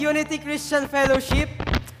Unity Christian Fellowship.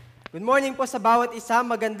 Good morning po sa bawat isa.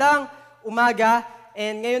 Magandang umaga.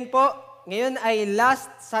 And ngayon ay last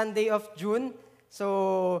Sunday of June.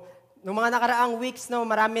 So, noong mga nakaraang weeks,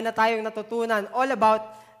 marami na tayong natutunan all about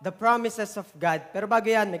the promises of God. Pero bago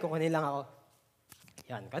yan, may kukunin lang ako.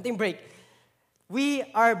 Yan, konting break. We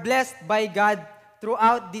are blessed by God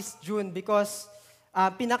throughout this June because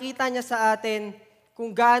pinakita niya sa atin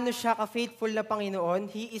kung gaano siya ka-faithful na Panginoon.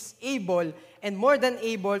 He is able and more than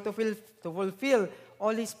able to fulfill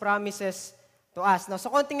all His promises to us. Now,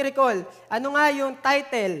 so konting recall, ano nga yung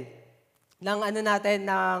title ng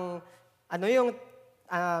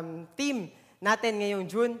theme natin ngayong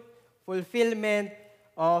June? Fulfillment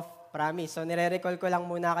of Promise. So, nire-recall ko lang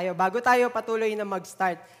muna kayo bago tayo patuloy na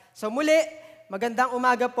mag-start. So, muli, magandang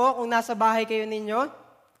umaga po kung nasa bahay kayo ninyo.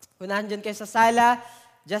 Kung nandyan kayo sa sala,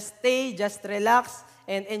 just stay, just relax,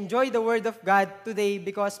 and enjoy the Word of God today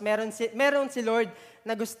because meron si Lord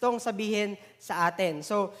na gustong sabihin sa atin.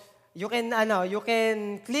 So, you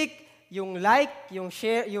can click yung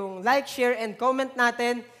share, and comment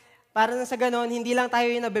natin para na sa ganon, hindi lang tayo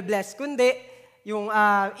yung nabe-bless, kundi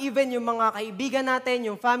even yung mga kaibigan natin,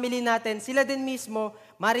 yung family natin, sila din mismo,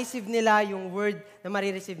 ma-receive nila yung word na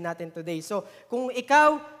ma-receive natin today. So, kung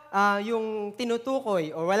ikaw yung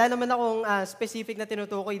tinutukoy, o wala naman akong specific na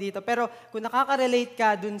tinutukoy dito, pero kung nakaka-relate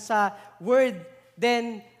ka dun sa word,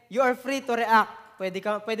 then you are free to react.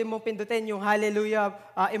 Pwede mong pindutin yung hallelujah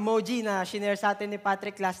emoji na shinare sa atin ni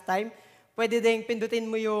Patrick last time. Pwede ding pindutin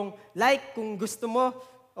mo yung like kung gusto mo,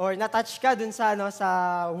 or na-touch ka dun sa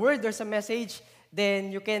word or sa message,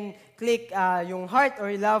 then you can click yung heart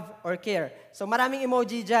or love or care. So maraming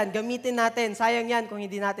emoji dyan. Gamitin natin. Sayang yan kung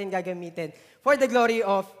hindi natin gagamitin. For the glory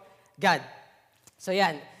of God. So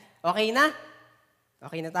yan. Okay na?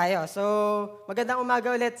 Okay na tayo. So magandang umaga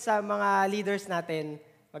ulit sa mga leaders natin.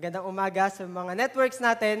 Magandang umaga sa mga networks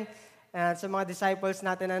natin at sa mga disciples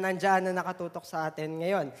natin na nandyan na nakatutok sa atin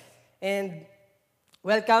ngayon. And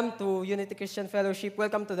welcome to Unity Christian Fellowship.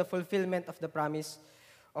 Welcome to the fulfillment of the promise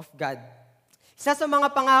of God. Isa sa mga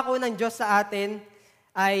pangako ng Diyos sa atin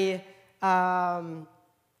ay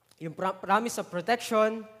yung promise of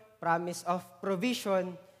protection, promise of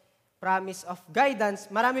provision, promise of guidance,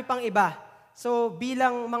 marami pang iba. So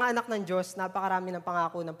bilang mga anak ng Diyos, napakarami ng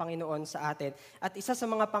pangako ng Panginoon sa atin. At isa sa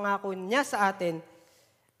mga pangako niya sa atin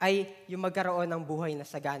ay yung magkaroon ng buhay na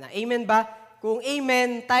sagana. Amen ba? Kung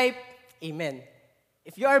amen, type amen.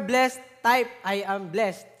 If you are blessed, type I am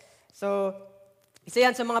blessed. So, isa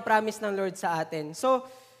yan sa mga promise ng Lord sa atin. So,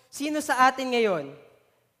 sino sa atin ngayon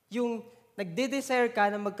yung nagde-desire ka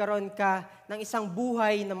na magkaroon ka ng isang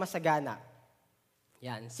buhay na masagana?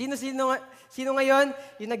 Yan. Sino ngayon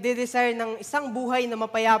yung nagde-desire ng isang buhay na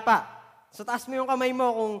mapayapa? So, taas mo yung kamay mo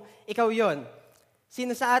kung ikaw yon.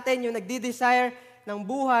 Sino sa atin yung nagde-desire ng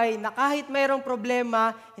buhay na kahit mayroong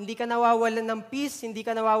problema, hindi ka nawawalan ng peace, hindi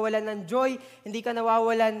ka nawawalan ng joy, hindi ka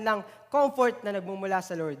nawawalan ng comfort na nagmumula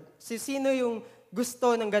sa Lord? Sino yung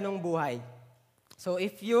gusto ng ganong buhay? So,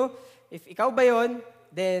 if ikaw ba yon,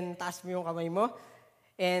 then taas mo yung kamay mo.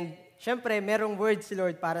 And, syempre, merong word si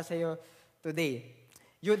Lord para sa'yo today.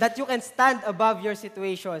 That you can stand above your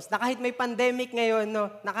situations. Na kahit may pandemic ngayon,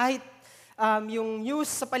 na kahit yung news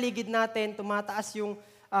sa paligid natin, tumataas yung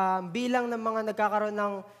bilang ng mga nagkakaroon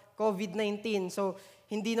ng COVID-19. So,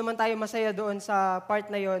 hindi naman tayo masaya doon sa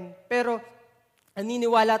part na yon. Pero,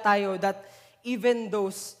 naniniwala tayo that even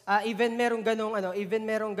merong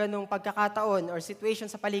ganong pagkakataon or situation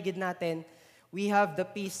sa paligid natin, we have the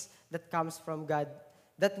peace that comes from God.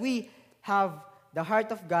 That we have the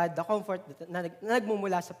heart of God, the comfort na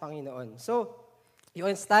nagmumula sa Panginoon. So, you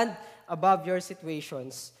can stand above your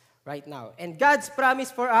situations right now. And God's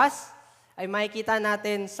promise for us ay makikita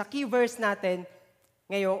natin sa key verse natin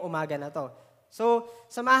ngayong umaga na to. So,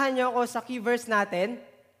 samahan niyo ako sa key verse natin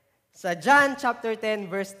sa John chapter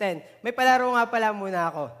 10, verse 10. May palaro nga pala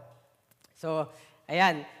muna ako. So,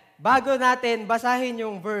 ayan. Bago natin basahin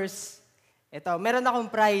yung verse, meron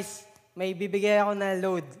akong prize. May bibigay ako na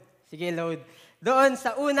load. Sige, load. Doon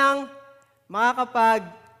sa unang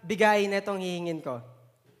makakapagbigay na itong hihingin ko.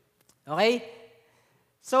 Okay?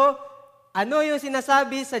 So, ano yung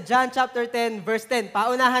sinasabi sa John chapter 10, verse 10?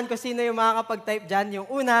 Paunahan ko sino yung makakapag-type dyan. Yung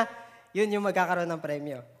una, yun yung magkakaroon ng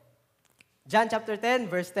premyo. John chapter 10,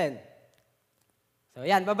 verse 10. So,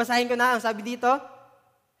 yan. Babasahin ko na ang sabi dito.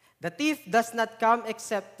 The thief does not come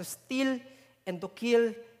except to steal and to kill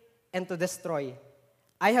and to destroy.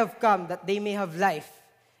 I have come that they may have life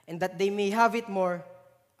and that they may have it more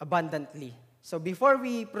abundantly. So before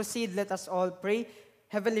we proceed, let us all pray.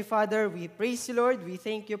 Heavenly Father, we praise you, Lord. We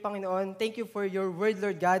thank you, Panginoon. Thank you for your word,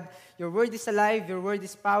 Lord God. Your word is alive. Your word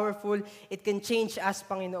is powerful. It can change us,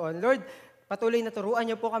 Panginoon. Lord, patuloy na turuan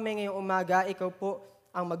niyo po kami ngayong umaga. Ikaw po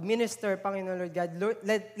ang mag-minister, Panginoon, Lord God. Lord,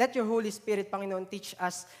 let your Holy Spirit, Panginoon, teach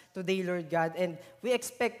us today, Lord God. And we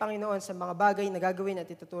expect, Panginoon, sa mga bagay na gagawin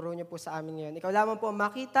at ituturo niyo po sa amin ngayon. Ikaw lamang po ang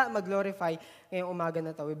makita, mag-glorify ngayong umaga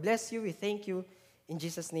na to. We bless you. We thank you. In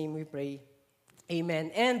Jesus' name we pray.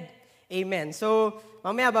 Amen. And amen. So,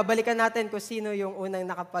 mamaya babalikan natin kung sino yung unang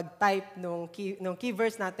nakapag-type nung key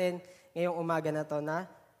verse natin ngayong umaga na to na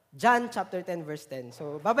John chapter 10 verse 10.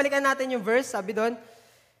 So, babalikan natin yung verse. Sabi doon,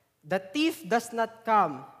 "The thief does not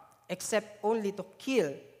come except only to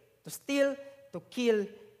kill, to steal, to kill,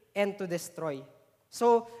 and to destroy."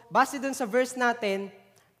 So, base doon sa verse natin,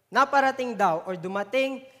 naparating daw or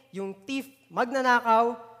dumating yung thief,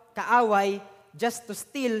 magnanakaw, kaaway, just to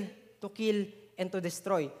steal, to kill, and to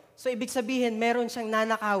destroy. So, ibig sabihin, meron siyang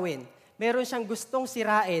nanakawin, meron siyang gustong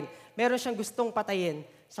sirain, meron siyang gustong patayin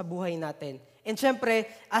sa buhay natin. And syempre,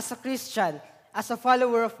 as a Christian, as a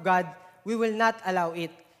follower of God, we will not allow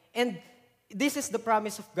it. And this is the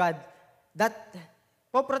promise of God, that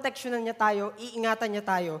poproteksyonan niya tayo, iingatan niya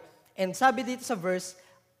tayo. And sabi dito sa verse,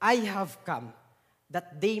 "I have come,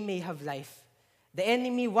 that they may have life." The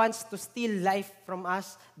enemy wants to steal life from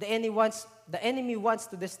us. The enemy wants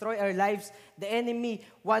to destroy our lives. The enemy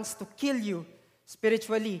wants to kill you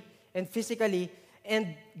spiritually and physically.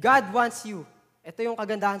 And God wants you. Ito yung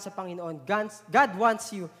kagandahan sa Panginoon. God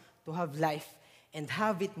wants you to have life and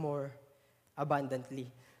have it more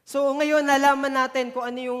abundantly. So ngayon, nalaman natin kung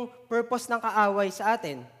ano yung purpose ng kaaway sa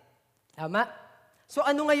atin. Tama? So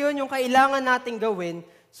ano ngayon yung kailangan nating gawin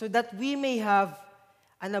so that we may have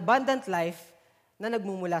an abundant life na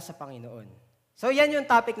nagmumula sa Panginoon. So yan yung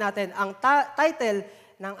topic natin. Ang title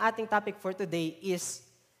ng ating topic for today is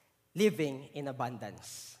Living in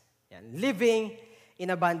Abundance. Yan, Living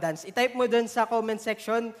in Abundance. I-type mo dun sa comment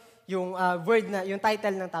section yung yung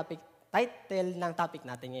title ng topic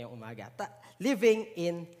natin ngayong umaga. Living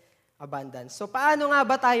in Abundance. So paano nga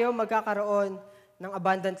ba tayo magkakaroon ng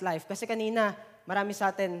abundant life? Kasi kanina, marami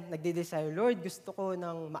sa atin nagde-desire, Lord, gusto ko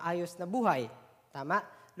ng maayos na buhay.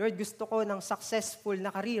 Tama? Lord, gusto ko ng successful na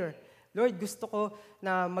career. Lord, gusto ko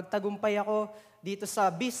na magtagumpay ako dito sa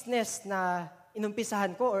business na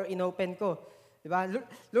inumpisahan ko or inopen ko. Diba?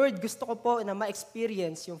 Lord, gusto ko po na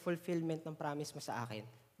ma-experience yung fulfillment ng promise mo sa akin.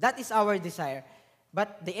 That is our desire.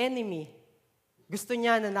 But the enemy, gusto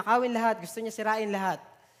niya na nakawin lahat, gusto niya sirain lahat.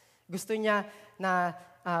 Gusto niya na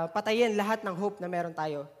patayin lahat ng hope na meron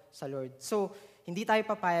tayo sa Lord. So, hindi tayo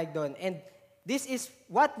papayag doon. And this is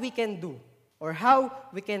what we can do or how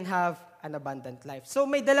we can have an abundant life. So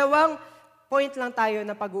may dalawang point lang tayo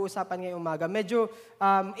na pag-uusapan ngayong umaga. Medyo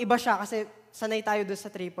iba siya kasi sanay tayo doon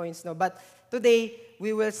sa 3 points. No? But today,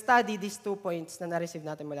 we will study these 2 points na na-receive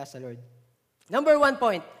natin mula sa Lord. Number 1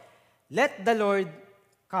 point, let the Lord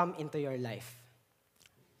come into your life.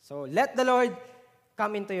 So let the Lord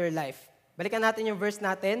come into your life. Balikan natin yung verse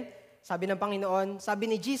natin. Sabi ng Panginoon, sabi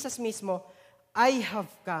ni Jesus mismo, "I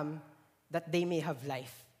have come that they may have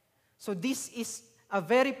life." So this is a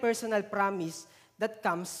very personal promise that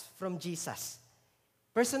comes from Jesus.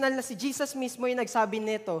 Personal na si Jesus mismo yung nagsabi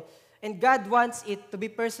nito, and God wants it to be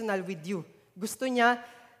personal with you. Gusto niya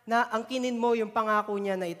na angkinin mo yung pangako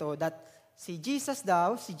niya na ito, that si Jesus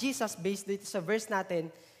based dito sa verse natin,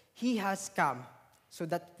 He has come so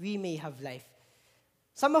that we may have life.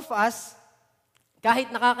 Some of us, kahit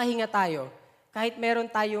nakakahinga tayo, kahit meron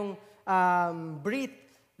tayong breath,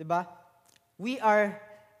 di ba? We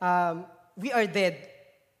are dead.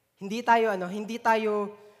 Hindi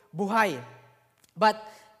tayo buhay. But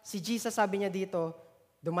si Jesus sabi niya dito,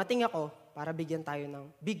 dumating ako para bigyan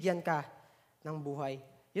ka ng buhay.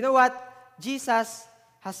 You know what? Jesus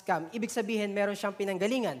has come. Ibig sabihin, meron siyang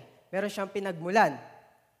pinanggalingan. Meron siyang pinagmulan.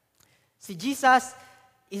 Jesus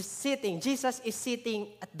is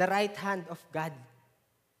sitting at the right hand of God.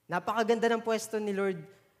 Napakaganda ng pwesto ni Lord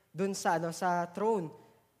dun sa throne,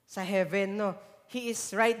 sa heaven, no? He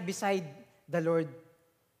is right beside the Lord.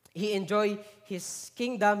 He enjoy His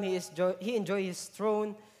kingdom, He enjoy His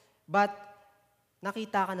throne, but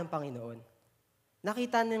nakita ka ng Panginoon.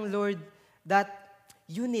 Nakita ng Lord that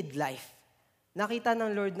you need life. Nakita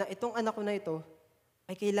ng Lord na itong anak ko na ito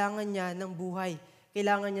ay kailangan niya ng buhay,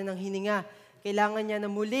 kailangan niya ng hininga, kailangan niya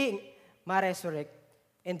na muling ma-resurrect.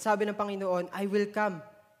 And sabi ng Panginoon, I will come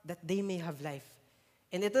that they may have life.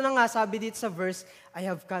 And ito na nga, sabi dito sa verse, I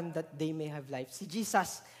have come that they may have life. Si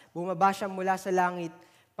Jesus, bumaba siya mula sa langit,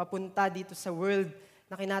 papunta dito sa world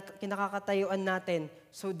na kinakakatayuan natin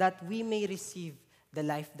so that we may receive the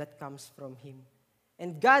life that comes from Him.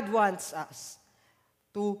 And God wants us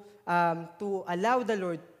to allow the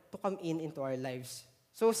Lord to come into our lives.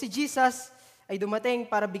 So si Jesus ay dumating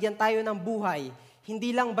para bigyan tayo ng buhay.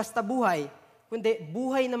 Hindi lang basta buhay, kundi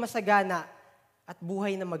buhay na masagana at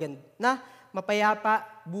buhay na maganda, na mapayapa,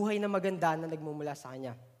 buhay na maganda na nagmumula sa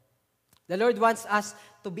Kanya. The Lord wants us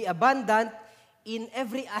to be abundant in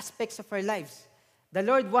every aspects of our lives. The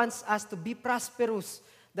Lord wants us to be prosperous.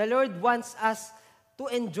 The Lord wants us to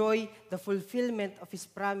enjoy the fulfillment of His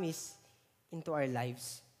promise into our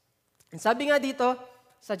lives. And sabi nga dito,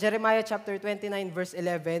 sa Jeremiah chapter 29, verse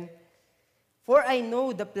 11, "For I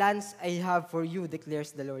know the plans I have for you,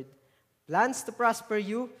 declares the Lord. Plans to prosper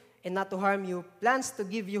you and not to harm you. Plans to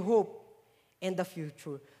give you hope and the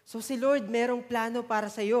future." So si Lord merong plano para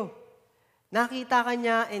sa iyo. Nakita ka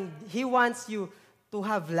niya and He wants you to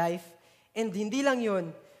have life. And hindi lang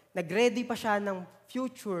yon, nag-ready pa siya ng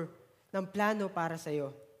future, ng plano para sa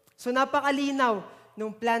iyo. So napakalinaw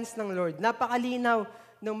ng plans ng Lord. Napakalinaw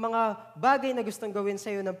ng mga bagay na gustong gawin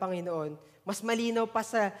sa iyo ng Panginoon. Mas malinaw pa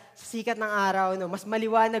sa sikat ng araw, no? Mas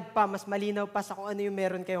maliwanag pa, mas malinaw pa sa kung ano yung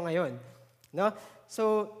meron kayo ngayon. No?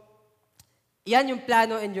 So, yan yung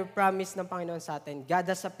plano and yung promise ng Panginoon sa atin. God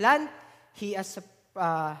has a plan, He has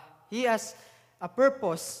a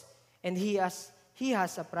purpose, and He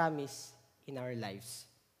has a promise in our lives.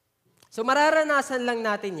 So mararanasan lang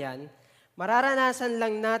natin yan. Mararanasan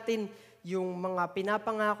lang natin yung mga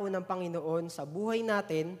pinapangako ng Panginoon sa buhay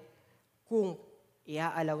natin kung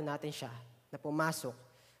iaalaw natin siya na pumasok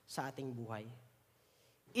sa ating buhay.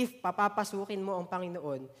 If papapasukin mo ang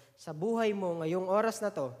Panginoon sa buhay mo ngayong oras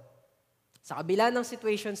na to, sa kabila ng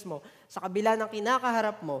situations mo, sa kabila ng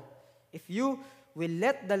kinakaharap mo, if you will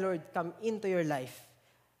let the Lord come into your life,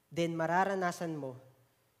 then mararanasan mo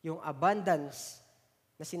yung abundance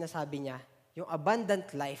na sinasabi niya, yung abundant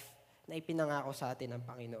life na ipinangako sa atin ng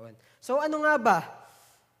Panginoon. So ano nga ba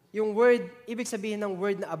yung word, ibig sabihin ng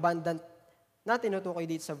word na abundant na tinutukoy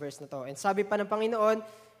dito sa verse na to? And sabi pa ng Panginoon,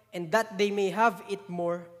 "And that they may have it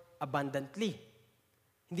more abundantly."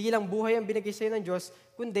 Hindi lang buhay ang binigay sa'yo ng Diyos,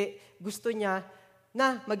 kundi gusto niya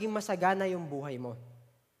na maging masagana yung buhay mo.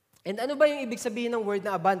 And ano ba yung ibig sabihin ng word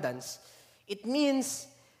na abundance? It means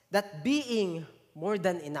that being more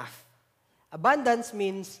than enough. Abundance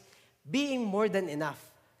means being more than enough.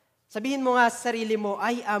 Sabihin mo nga sa sarili mo,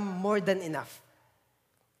 "I am more than enough."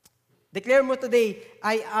 Declare mo today,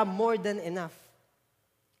 "I am more than enough."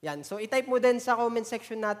 Yan. So, itype mo din sa comment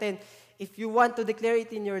section natin, if you want to declare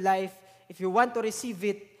it in your life, if you want to receive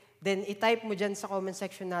it, then itype mo dyan sa comment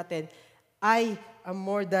section natin, "I am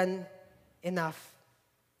more than enough."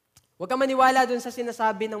 Huwag ka maniwala dun sa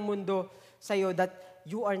sinasabi ng mundo sa'yo that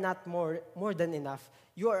you are not more than enough.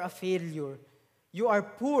 You are a failure. You are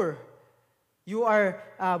poor. You are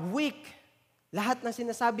weak. Lahat ng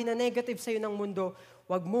sinasabi na negative sa'yo ng mundo,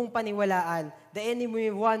 huwag mong paniwalaan. The enemy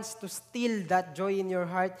wants to steal that joy in your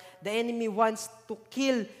heart. The enemy wants to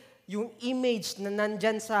kill yung image na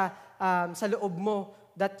nandyan sa loob mo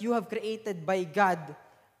that you have created by God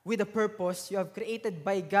with a purpose. You have created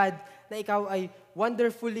by God na ikaw ay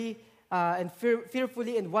wonderfully and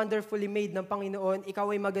fearfully and wonderfully made ng Panginoon.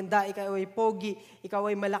 Ikaw ay maganda, ikaw ay pogi, ikaw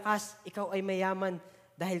ay malakas, ikaw ay mayaman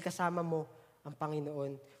dahil kasama mo ang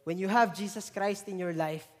Panginoon. When you have Jesus Christ in your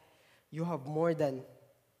life, you have more than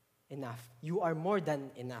enough. You are more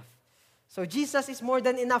than enough. So Jesus is more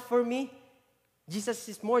than enough for me.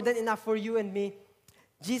 Jesus is more than enough for you and me.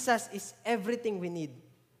 Jesus is everything we need.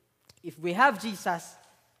 If we have Jesus,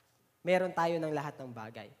 meron tayo ng lahat ng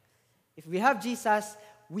bagay. If we have Jesus,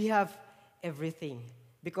 we have everything.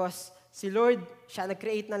 Because si Lord, siya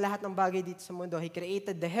nag-create ng lahat ng bagay dito sa mundo. He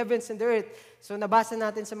created the heavens and the earth. So nabasa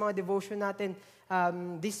natin sa mga devotion natin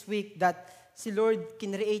this week that si Lord,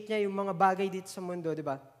 kinreate niya yung mga bagay dito sa mundo, di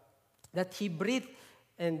ba? That He breathed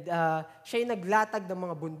and siya yung naglatag ng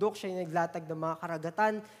mga bundok, siya yung naglatag ng mga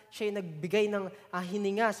karagatan, siya yung nagbigay ng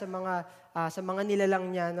hininga sa mga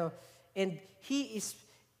nilalang niya. No? And He is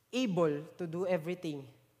able to do everything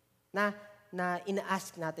na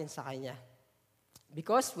ina-ask natin sa Kanya.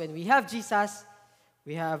 Because when we have Jesus,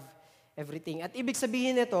 we have everything. At ibig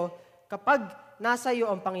sabihin nito, kapag nasa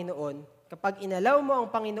iyo ang Panginoon, kapag inalaw mo ang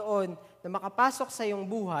Panginoon na makapasok sa iyong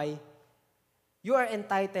buhay, you are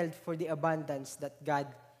entitled for the abundance that God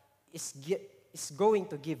is going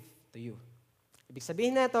to give to you. Ibig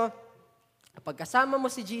sabihin nito, kapag kasama mo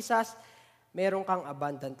si Jesus, meron kang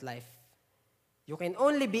abundant life. You can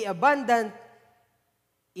only be abundant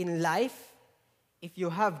in life if you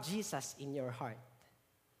have Jesus in your heart.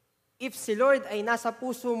 If si Lord ay nasa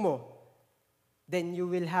puso mo, then you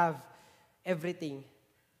will have everything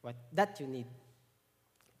that you need.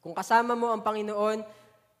 Kung kasama mo ang Panginoon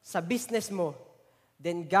sa business mo,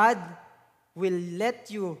 then God will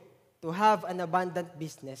let you to have an abundant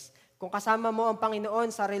business. Kung kasama mo ang Panginoon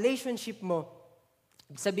sa relationship mo,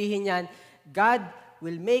 sabihin niyan, God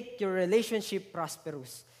will make your relationship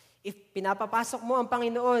prosperous. If pinapapasok mo ang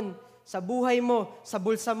Panginoon sa buhay mo, sa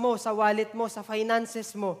bulsa mo, sa wallet mo, sa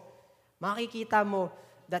finances mo, makikita mo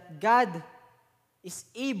that God is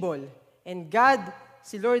able and God,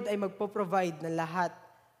 si Lord ay magpo-provide ng lahat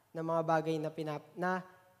ng mga bagay na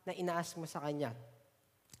inaas mo sa Kanya.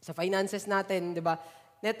 Sa finances natin, di ba,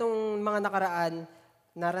 netong mga nakaraan,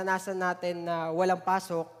 naranasan natin na walang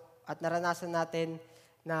pasok at naranasan natin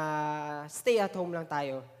na stay at home lang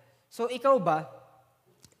tayo. So ikaw ba,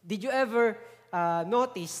 did you ever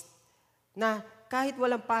notice na kahit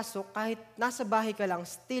walang pasok, kahit nasa bahay ka lang,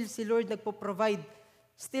 still si Lord nagpo-provide.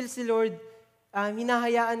 Still si Lord,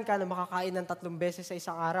 hinahayaan ka na makakain ng 3 beses sa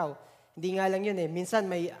isang araw. Hindi nga lang yun eh. Minsan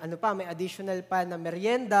may additional pa na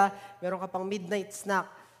merienda, meron ka pang midnight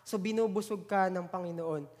snack. So binubusog ka ng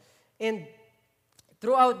Panginoon. And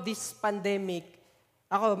throughout this pandemic,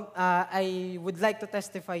 I would like to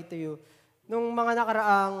testify to you. Nung mga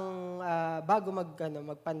nakaraang bago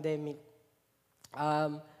mag-pandemic,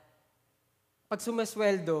 pag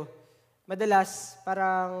sumasweldo, madalas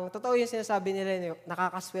parang totoo yung sinasabi nila,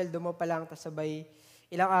 nakakasweldo mo pa lang, tas sabay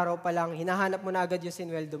ilang araw pa lang, hinahanap mo na agad yung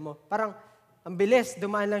sinweldo mo. Parang ang bilis,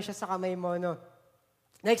 dumaan lang siya sa kamay mo, no?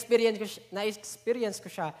 Na-experience ko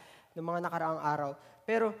siya noong mga nakaraang araw.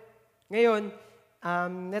 Pero ngayon,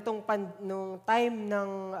 nung time ng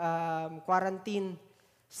quarantine,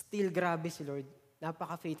 still grabe si Lord.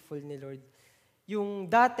 Napaka-faithful ni Lord. Yung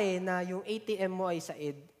dati na yung ATM mo ay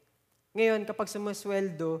said, ngayon kapag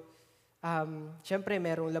sumasweldo, syempre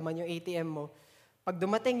merong laman yung ATM mo. Pag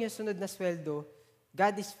dumating yung sunod na sweldo,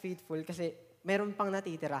 God is faithful kasi meron pang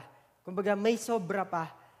natitira. Kumbaga may sobra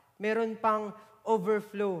pa. Meron pang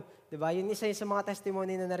overflow. Diba? Yun isa sa mga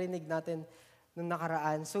testimony na narinig natin nung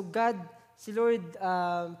nakaraan. So God, si Lord,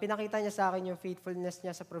 pinakita niya sa akin yung faithfulness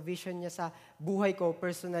niya sa provision niya sa buhay ko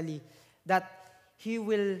personally. That He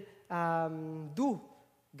will do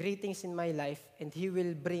great things in my life and He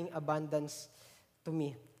will bring abundance to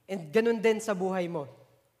me. And ganun din sa buhay mo.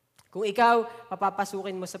 Kung ikaw,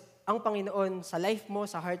 papapasukin mo ang Panginoon sa life mo,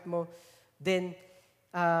 sa heart mo, then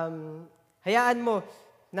hayaan mo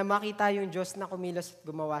na makita yung Diyos na kumilos at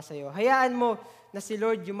gumawa sa'yo. Hayaan mo na si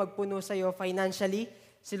Lord yung magpuno sa'yo financially,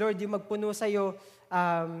 si Lord yung magpuno sa'yo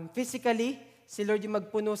physically, si Lord yung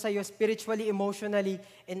magpuno sa'yo spiritually, emotionally,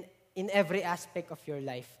 and in every aspect of your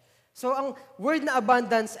life. So ang word na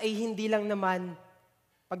abundance ay hindi lang naman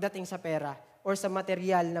pagdating sa pera or sa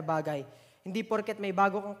material na bagay. Hindi porket may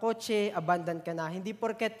bago kang kotse, abundant ka na. Hindi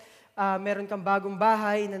porket meron kang bagong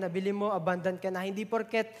bahay na nabili mo, abundant ka na. Hindi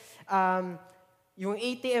porket yung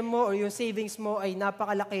ATM mo or yung savings mo ay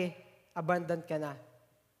napakalaki, abundant ka na.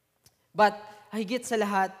 But higit sa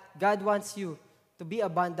lahat, God wants you to be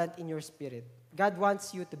abundant in your spirit. God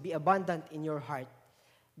wants you to be abundant in your heart.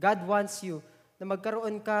 God wants you na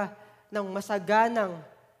magkaroon ka ng masaganang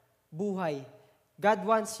buhay. God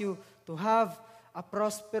wants you to have a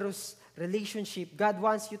prosperous relationship. God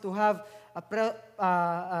wants you to have a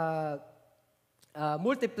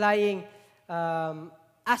multiplying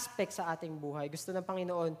aspect sa ating buhay. Gusto ng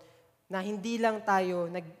Panginoon na hindi lang tayo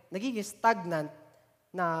nagiging stagnant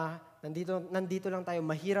na nandito lang tayo,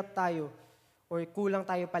 mahirap tayo, or kulang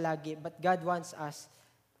tayo palagi, but God wants us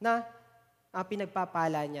na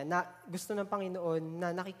pinagpapala niya, na gusto ng Panginoon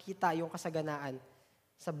na nakikita yung kasaganaan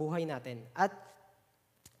sa buhay natin. At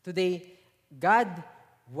today, God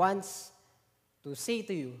wants to say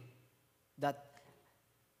to you that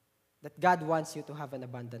God wants you to have an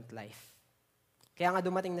abundant life. Kaya nga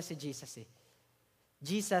dumating na si Jesus eh.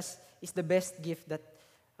 Jesus is the best gift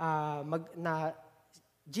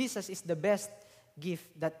Jesus is the best gift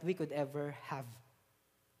that we could ever have.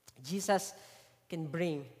 Jesus can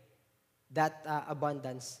bring that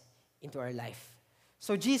abundance into our life.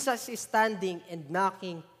 So Jesus is standing and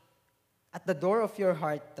knocking at the door of your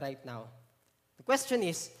heart right now. The question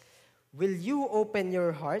is, will you open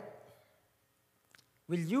your heart?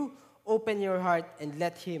 Will you open your heart and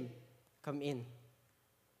let Him come in?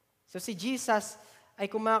 So si Jesus ay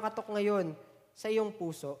kumakatok ngayon sa iyong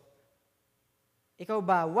puso. Ikaw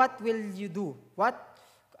ba, what will you do?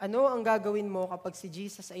 Ano ang gagawin mo kapag si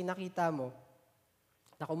Jesus ay nakita mo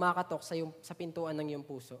na kumakatok sa pintuan ng iyong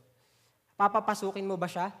puso? Papapasukin mo ba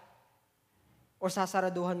siya? O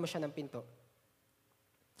sasaraduhan mo siya ng pinto?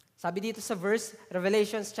 Sabi dito sa verse,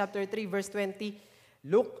 Revelations chapter 3, verse 20,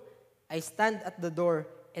 "Look, I stand at the door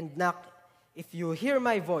and knock. If you hear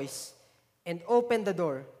my voice and open the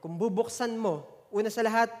door," kung bubuksan mo, una sa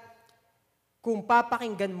lahat, kung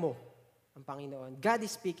papakinggan mo, ang Panginoon. God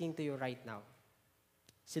is speaking to you right now.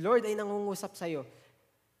 Si Lord ay nangungusap sa iyo.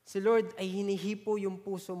 Si Lord ay hinihipo yung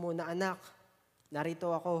puso mo na, anak,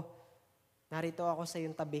 narito ako. Narito ako sa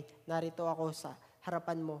iyong tabi. Narito ako sa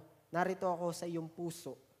harapan mo. Narito ako sa iyong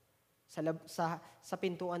puso. Sa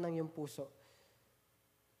pintuan ng iyong puso.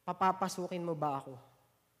 Papapasukin mo ba ako?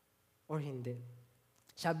 Or hindi?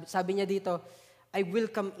 Sabi niya dito, I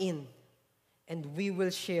will come in and we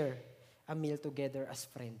will share a meal together as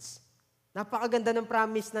friends. Napakaganda ng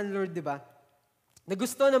promise ng Lord, di ba? Na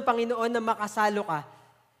gusto ng Panginoon na makasalo ka.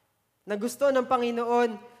 Na gusto ng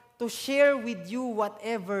Panginoon to share with you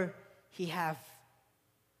whatever He have.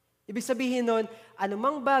 Ibig sabihin nun,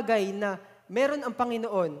 anumang bagay na meron ang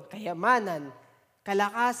Panginoon, kayamanan,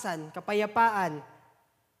 kalakasan, kapayapaan,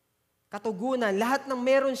 katugunan, lahat ng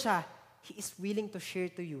meron siya, He is willing to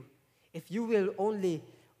share to you if you will only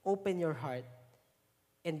open your heart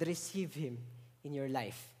and receive Him in your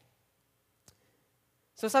life.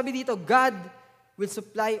 So sabi dito, God will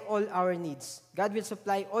supply all our needs. God will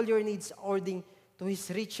supply all your needs according to His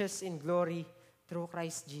riches in glory through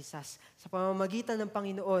Christ Jesus. Sa pamamagitan ng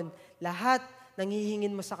Panginoon, lahat ng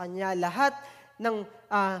hihingin mo sa Kanya, lahat ng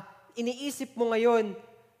iniisip mo ngayon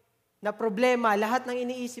na problema, lahat ng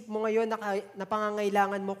iniisip mo ngayon na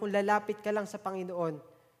pangangailangan mo, kung lalapit ka lang sa Panginoon,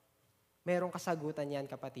 merong kasagutan yan,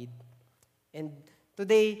 kapatid. And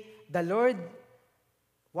today, the Lord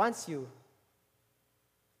wants you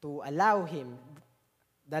to allow Him.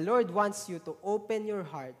 The Lord wants you to open your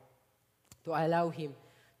heart to allow Him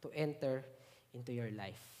to enter into your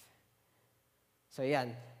life. So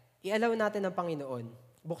yan, i-allow natin ang Panginoon.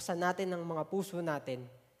 Buksan natin ang mga puso natin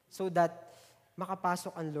so that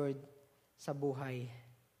makapasok ang Lord sa buhay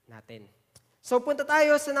natin. So punta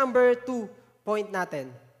tayo sa number 2 point natin.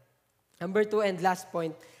 Number 2 and last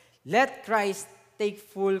point, let Christ take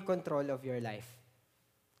full control of your life.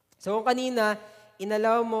 So kung kanina,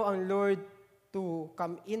 inallow mo ang Lord to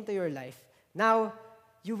come into your life. Now,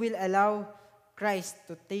 you will allow Christ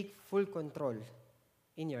to take full control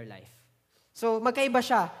in your life. So magkaiba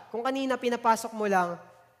siya. Kung kanina pinapasok mo lang,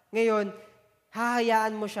 ngayon,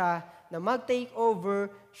 hahayaan mo siya na mag-take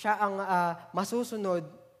over, siya ang masusunod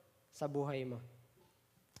sa buhay mo.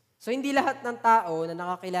 So hindi lahat ng tao na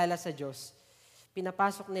nakakilala sa Diyos,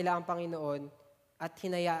 pinapasok nila ang Panginoon at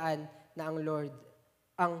hinayaan na ang Lord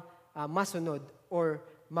ang masunod or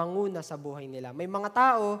manguna sa buhay nila. May mga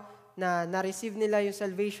tao na na-receive nila yung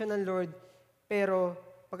salvation ng Lord, pero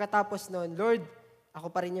pagkatapos noon, Lord, ako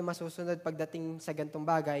pa rin yung masusunod pagdating sa gantong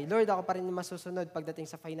bagay. Lord, ako pa rin yung masusunod pagdating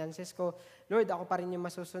sa finances ko. Lord, ako pa rin yung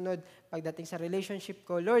masusunod pagdating sa relationship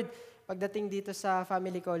ko. Lord, pagdating dito sa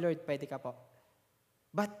family ko, Lord, pwede ka po.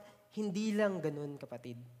 But hindi lang ganun,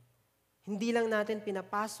 kapatid. Hindi lang natin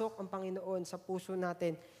pinapasok ang Panginoon sa puso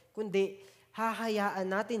natin, kundi hahayaan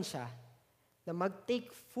natin siya na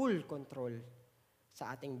mag-take full control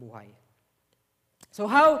sa ating buhay. So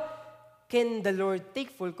how can the Lord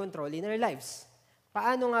take full control in our lives?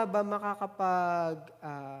 Paano nga ba makakapag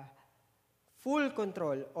full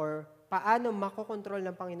control or paano makokontrol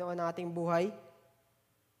ng Panginoon ang ating buhay?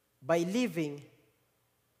 By living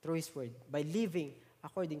through His Word. By living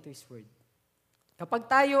according to His Word. Kapag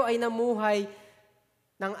tayo ay namuhay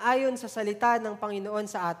ng ayon sa salita ng Panginoon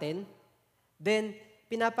sa atin, then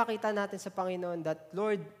pinapakita natin sa Panginoon that,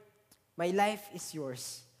 Lord, my life is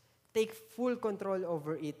yours. Take full control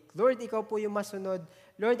over it. Lord, ikaw po yung masunod.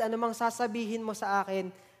 Lord, anumang sasabihin mo sa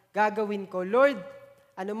akin, gagawin ko. Lord,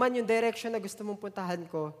 anuman yung direction na gusto mong puntahan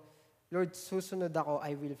ko, Lord, susunod ako,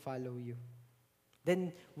 I will follow you.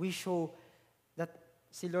 Then we show that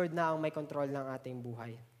si Lord na ang may control ng ating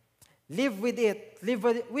buhay. Live with it. Live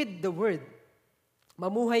with the Word.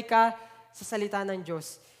 Mamuhay ka sa salita ng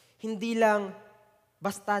Diyos. Hindi lang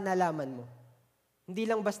basta nalaman mo. Hindi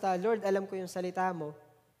lang basta, Lord, alam ko yung salita mo,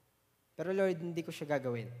 pero Lord, hindi ko siya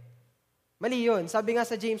gagawin. Mali yun. Sabi nga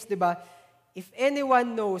sa James, di ba, if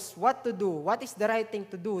anyone knows what to do, what is the right thing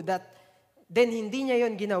to do, then hindi niya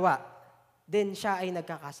yon ginawa, then siya ay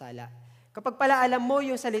nagkakasala. Kapag pala alam mo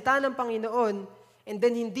yung salita ng Panginoon, and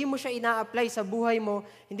then hindi mo siya ina-apply sa buhay mo,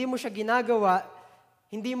 hindi mo siya ginagawa,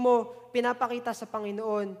 hindi mo pinapakita sa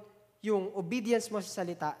Panginoon yung obedience mo sa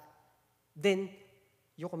salita, then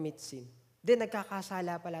you commit sin. Then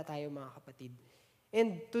nagkakasala pala tayo, mga kapatid.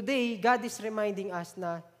 And today, God is reminding us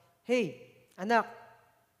na, hey, anak,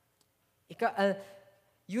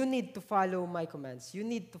 you need to follow my commands. You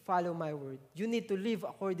need to follow my word. You need to live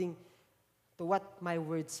according to what my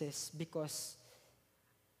word says because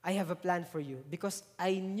I have a plan for you. Because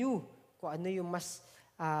I knew kung ano yung mas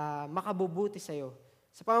makabubuti sa'yo.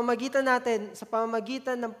 Sa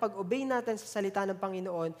pamamagitan ng pag-obey natin sa salita ng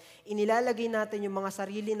Panginoon, inilalagay natin yung mga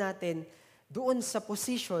sarili natin doon sa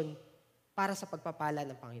position para sa pagpapala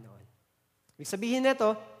ng Panginoon. Ibig sabihin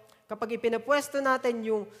nito, kapag ipinapwesto natin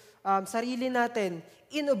yung sarili natin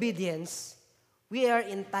in obedience, we are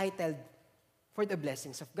entitled for the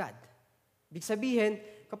blessings of God. Ibig sabihin,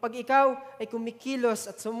 kapag ikaw ay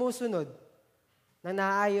kumikilos at sumusunod na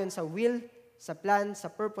naayon sa will, sa plan,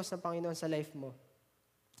 sa purpose ng Panginoon sa life mo,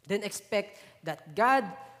 then expect that God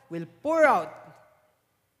will pour out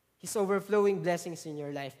His overflowing blessings in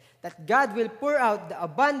your life. That God will pour out the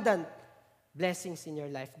abundant blessings in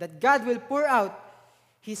your life. That God will pour out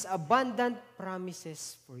His abundant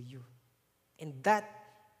promises for you. And that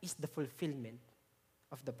is the fulfillment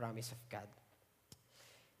of the promise of God.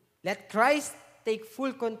 Let Christ take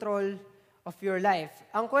full control of your life.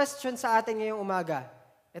 Ang question sa atin ngayong umaga,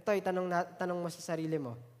 ito, tanong mo sa sarili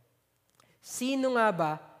mo. Sino nga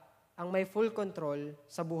ba ang may full control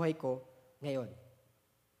sa buhay ko ngayon?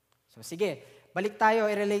 So sige, balik tayo,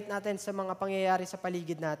 i-relate natin sa mga pangyayari sa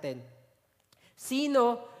paligid natin.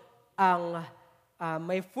 Sino ang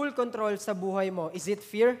may full control sa buhay mo? Is it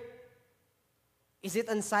fear? Is it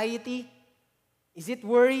anxiety? Is it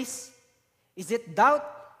worries? Is it doubt?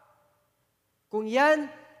 Kung yan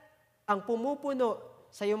ang pumupuno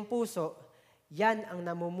sa iyong puso, yan ang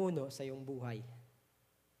namumuno sa iyong buhay.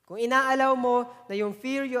 Kung inaalaw mo na yung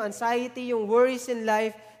fear, yung anxiety, yung worries in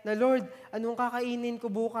life, na Lord, anong kakainin ko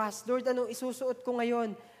bukas? Lord, anong isusuot ko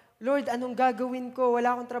ngayon? Lord, anong gagawin ko?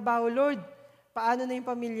 Wala akong trabaho. Lord, paano na yung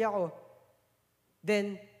pamilya ko?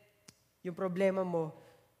 Then, yung problema mo,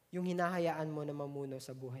 yung hinahayaan mo na mamuno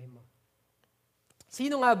sa buhay mo.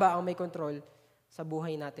 Sino nga ba ang may control sa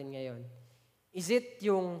buhay natin ngayon? Is it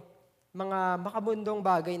yung mga makabundong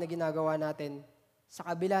bagay na ginagawa natin sa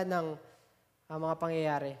kabila ng mga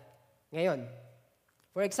pangyayari ngayon?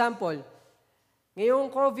 For example, ngayong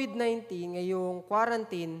COVID-19, ngayong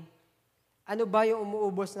quarantine, ano ba yung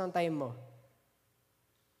umuubos ng time mo?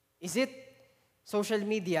 Is it social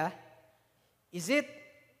media? Is it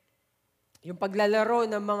yung paglalaro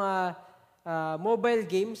ng mga mobile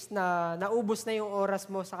games na naubos na yung oras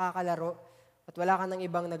mo sa kakalaro at wala ka ng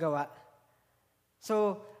ibang nagawa?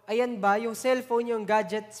 So, ayan ba, yung cellphone, yung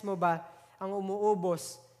gadgets mo ba, ang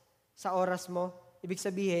umuubos sa oras mo? Ibig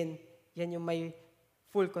sabihin, yan yung may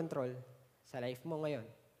full control sa life mo ngayon.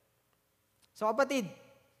 So, kapatid,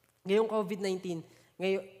 ngayong COVID-19,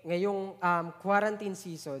 ngayong quarantine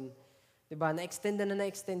season, diba,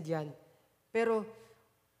 na-extend yan. Pero,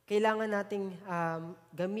 kailangan nating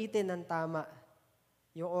gamitin ng tama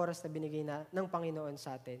yung oras na binigay ng Panginoon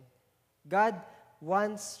sa atin. God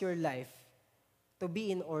wants your life to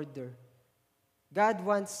be in order. God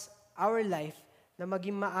wants our life na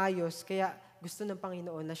maging maayos, kaya gusto ng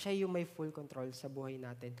Panginoon na siya yung may full control sa buhay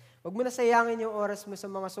natin. Huwag mo na sayangin yung oras mo sa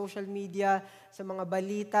mga social media, sa mga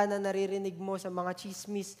balita na naririnig mo, sa mga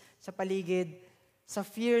chismis sa paligid, sa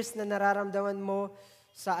fears na nararamdaman mo,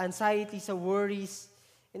 sa anxiety, sa worries,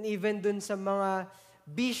 and even dun sa mga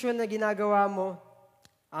vision na ginagawa mo,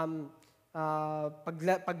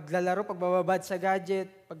 paglalaro, pagbababad sa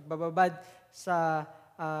gadget, pagbababad sa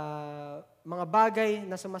mga bagay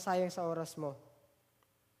na sumasayang sa oras mo.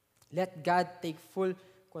 Let God take full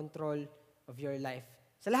control of your life.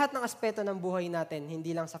 Sa lahat ng aspeto ng buhay natin,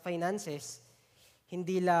 hindi lang sa finances,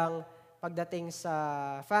 hindi lang pagdating sa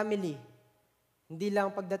family, hindi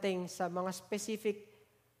lang pagdating sa mga specific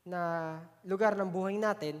na lugar ng buhay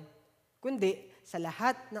natin, kundi sa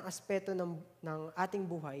lahat ng aspeto ng ating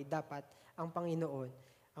buhay, dapat ang Panginoon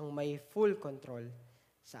ang may full control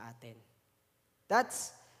sa atin.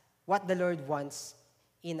 That's what the Lord wants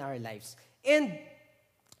in our lives. And,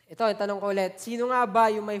 ito, tanong ko ulit, sino nga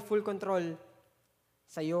ba yung may full control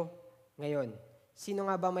sa iyo ngayon?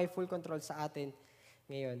 Sino nga ba may full control sa atin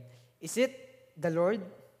ngayon? Is it the Lord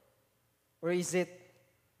or is it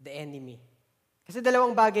the enemy? Kasi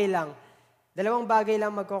dalawang bagay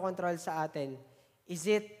lang magkocontrol sa atin. Is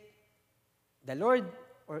it the Lord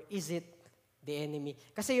or is it the enemy?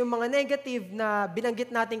 Kasi yung mga negative na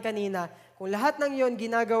binanggit natin kanina, kung lahat ng yon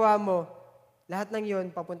ginagawa mo, lahat ng yon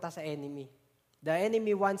papunta sa enemy. The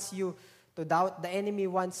enemy wants you to doubt. The enemy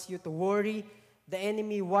wants you to worry. The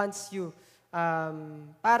enemy wants you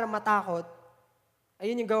para matakot.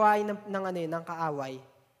 Ayun yung gawain ng kaaway.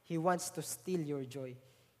 He wants to steal your joy.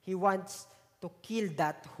 He wants to kill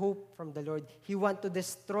that hope from the Lord. He wants to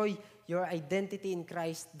destroy your identity in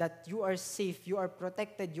Christ, that you are safe, you are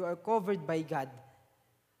protected, you are covered by God.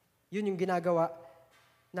 Yun yung ginagawa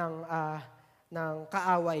ng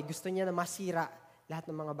kaaway. Gusto niya na masira lahat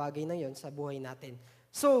ng mga bagay na yon sa buhay natin.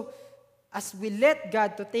 So, as we let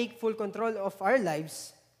God to take full control of our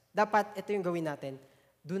lives, dapat ito yung gawin natin.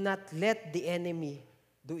 Do not let the enemy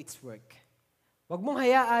do its work. Huwag mong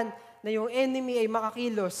hayaan na yung enemy ay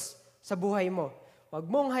makakilos sa buhay mo. Huwag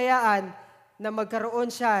mong hayaan na magkaroon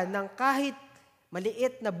siya ng kahit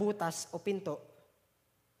maliit na butas o pinto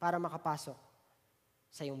para makapasok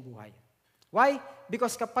sa iyong buhay. Why?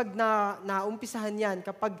 Because kapag naumpisahan yan,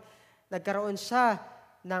 kapag nagkaroon siya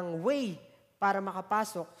ng way para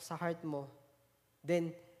makapasok sa heart mo,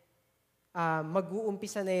 then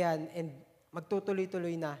mag-uumpisa na yan and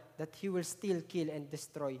magtutuloy-tuloy na that He will still kill and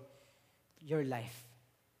destroy your life.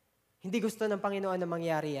 Hindi gusto ng Panginoon na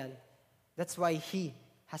mangyari yan. That's why He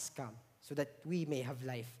has come, so that we may have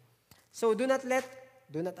life. So do not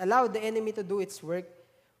allow the enemy to do its work.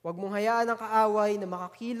 Huwag mong hayaan ang kaaway na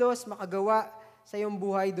makakilos, makagawa sa iyong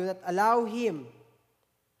buhay. Do not allow him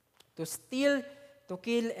to steal, to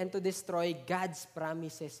kill, and to destroy God's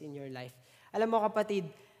promises in your life. Alam mo kapatid,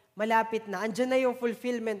 malapit na. Andyan na yung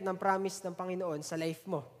fulfillment ng promise ng Panginoon sa life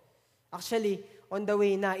mo. Actually, on the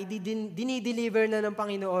way na, dinideliver na ng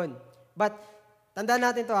Panginoon. But, tandaan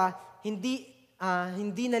natin to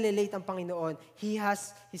hindi nalilate ang Panginoon. He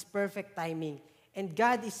has His perfect timing. And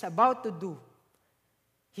God is about to do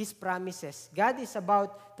His promises. God is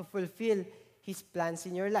about to fulfill His plans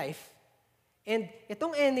in your life. And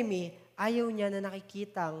itong enemy, ayaw niya na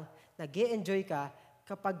nakikitang nag-e-enjoy ka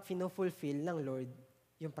kapag fino-fulfill ng Lord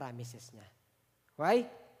yung promises niya. Why?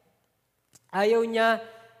 Ayaw niya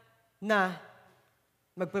na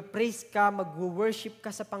magpe-praise ka, mag-worship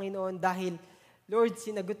ka sa Panginoon dahil, Lord,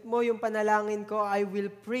 sinagot mo yung panalangin ko, I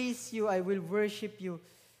will praise you, I will worship you.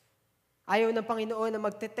 Ayaw ng Panginoon na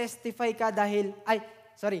magte-testify ka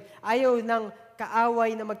ayaw ng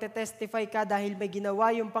kaaway na magte-testify ka dahil may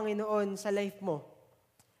ginawa yung Panginoon sa life mo.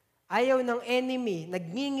 Ayaw ng enemy,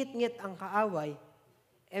 nagngingit-ngit ang kaaway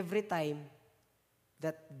every time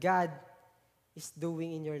that God is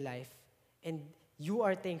doing in your life and you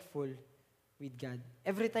are thankful with God.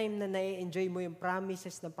 Every time na na-enjoy mo yung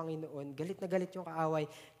promises ng Panginoon, galit na galit yung kaaway.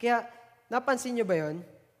 Kaya, napansin nyo ba yun?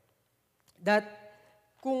 That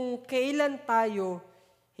kung kailan tayo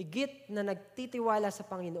higit na nagtitiwala sa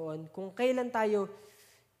Panginoon, kung kailan tayo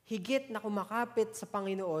higit na kumakapit sa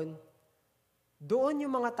Panginoon, doon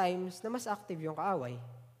yung mga times na mas active yung kaaway.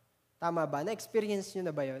 Tama ba? Na-experience nyo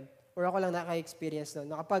na ba yun? Or ako lang naka-experience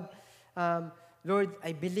na kapag, Lord,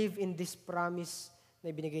 I believe in this promise na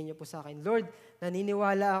ibinigay niyo po sa akin. Lord,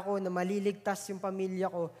 naniniwala ako na maliligtas yung pamilya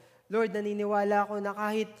ko. Lord, naniniwala ako na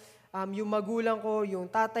kahit yung magulang ko, yung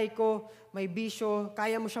tatay ko, may bisyo,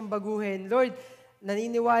 kaya mo siyang baguhin. Lord,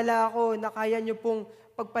 naniniwala ako na kaya niyo pong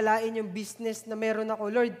pagpalain yung business na meron ako.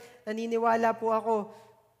 Lord, naniniwala po ako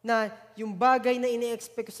na yung bagay na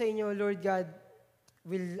ini-expect ko sa inyo, Lord God,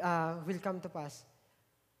 will come to pass.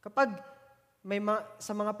 Kapag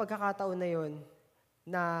sa mga pagkakataon na yon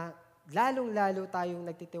na lalong-lalo tayong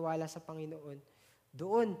nagtitiwala sa Panginoon,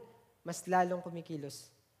 doon mas lalong kumikilos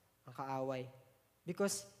ang kaaway.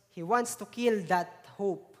 Because He wants to kill that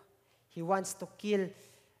hope. He wants to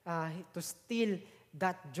to steal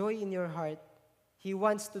that joy in your heart. He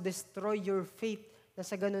wants to destroy your faith na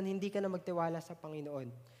sa ganun hindi ka na magtiwala sa Panginoon.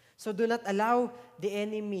 So do not allow the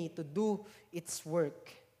enemy to do its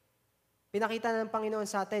work. Pinakita na ng Panginoon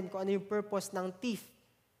sa atin kung ano yung purpose ng thief.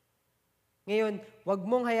 Ngayon, wag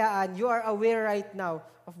mong hayaan, you are aware right now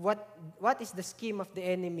of what is the scheme of the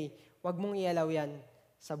enemy. Wag mong ialaw yan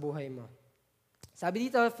sa buhay mo. Sabi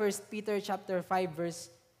dito, 1 Peter 5 verse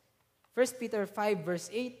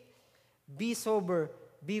 8, be sober,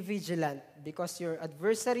 be vigilant, because your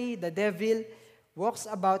adversary, the devil, walks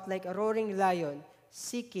about like a roaring lion,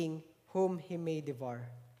 seeking whom he may devour.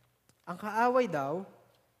 Ang kaaway daw,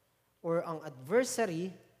 or ang adversary,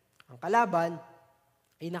 ang kalaban,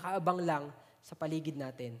 ay nakaabang lang sa paligid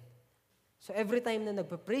natin. So every time na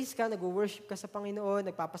nagpa-praise ka, nag-worship ka sa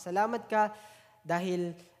Panginoon, nagpapasalamat ka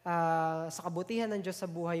dahil sa kabutihan ng Diyos sa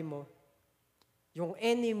buhay mo, yung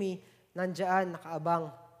enemy nandiyan,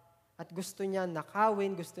 nakaabang, at gusto niya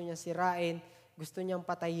nakawin, gusto niya sirain, gusto niyang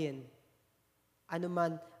patayin,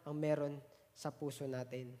 anuman ang meron sa puso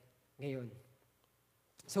natin ngayon.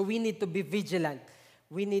 So we need to be vigilant.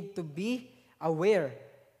 We need to be aware.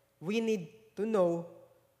 We need to know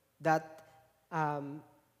that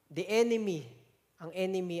the enemy, ang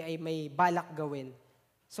enemy ay may balak gawin.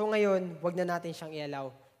 So ngayon, wag na natin siyang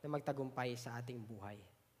ialaw na magtagumpay sa ating buhay.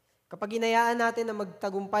 Kapag inayaan natin na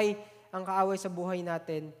magtagumpay ang kaaway sa buhay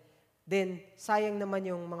natin, then sayang naman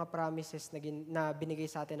yung mga promises na binigay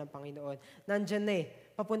sa atin ng Panginoon. Nandyan na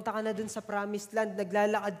papunta ka na dun sa promised land,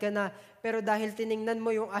 naglalakad ka na, pero dahil tiningnan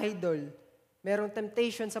mo yung idol, merong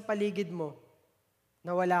temptation sa paligid mo,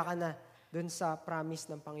 nawala ka na dun sa promise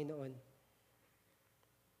ng Panginoon.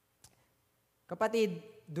 Kapatid,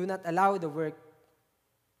 do not allow the work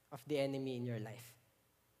of the enemy in your life.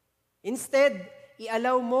 Instead,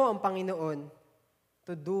 i-allow mo ang Panginoon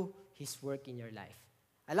to do His work in your life.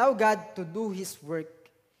 Allow God to do His work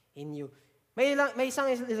in you. May isang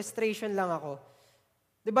illustration lang ako.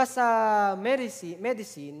 Diba sa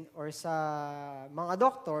medicine or sa mga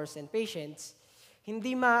doctors and patients,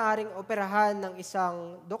 hindi maaaring operahan ng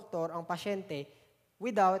isang doktor ang pasyente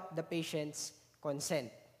without the patient's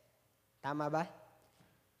consent. Tama ba?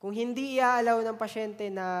 Kung hindi i-allow ng pasyente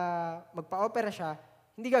na magpa-opera siya,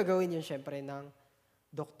 hindi gagawin yun syempre ng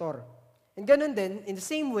doktor. And ganun din, in the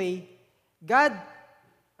same way, God,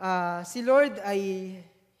 si Lord ay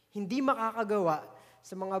hindi makakagawa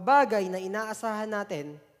sa mga bagay na inaasahan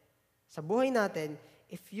natin sa buhay natin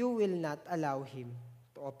if you will not allow Him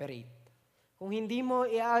to operate. Kung hindi mo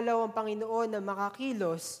i-allow ang Panginoon na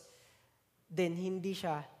makakilos, then hindi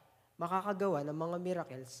siya makakagawa ng mga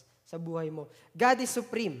miracles sa buhay mo. God is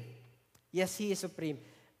supreme. Yes, He is supreme.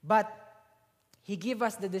 But He give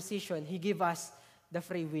us the decision. He give us the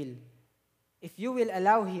free will. If you will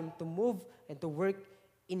allow Him to move and to work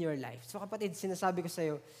in your life. So kapatid, sinasabi ko sa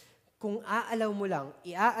iyo, kung aalaw mo lang,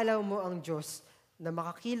 iaalaw mo ang Diyos na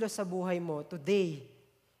makakilos sa buhay mo today,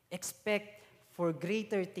 expect for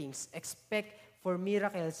greater things. Expect for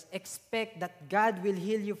miracles. Expect that God will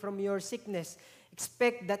heal you from your sickness.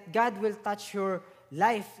 Expect that God will touch your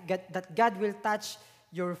life. That God will touch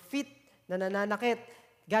your feet na nananakit.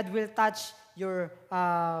 God will touch your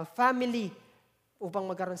family upang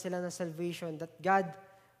magkaroon sila ng salvation. That God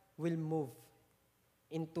will move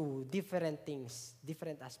into different things,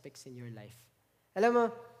 different aspects in your life. Alam mo,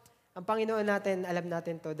 ang Panginoon natin, alam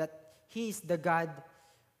natin to, that He is the God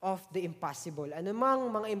of the impossible. Ano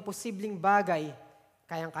mang mga imposibleng bagay,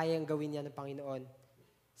 kayang-kayang gawin niya ng Panginoon.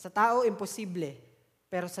 Sa tao, imposible.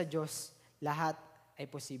 Pero sa Diyos, lahat ay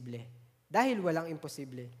posible. Dahil walang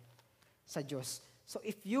imposible sa Diyos. So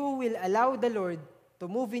if you will allow the Lord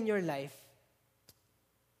to move in your life,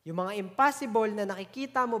 yung mga impossible na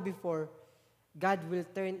nakikita mo before, God will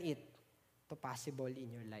turn it to possible in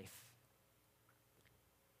your life.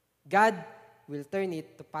 God will turn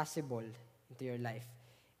it to possible into your life.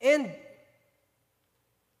 And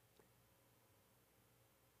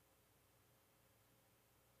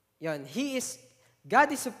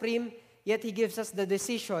God is supreme, yet He gives us the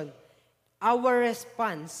decision. Our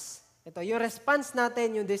response, yung response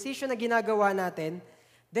natin, yung decision na ginagawa natin,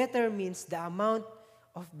 determines the amount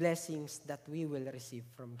of blessings that we will receive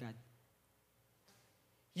from God.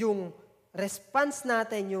 Yung response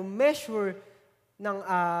natin, yung measure ng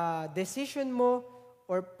decision mo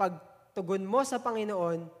or pagtugon mo sa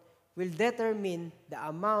Panginoon will determine the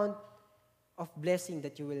amount of blessing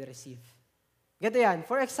that you will receive. Ganito yan.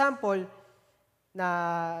 For example,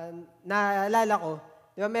 naalala ko,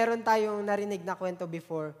 di ba meron tayong narinig na kwento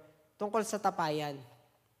before tungkol sa tapayan.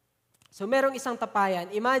 So merong isang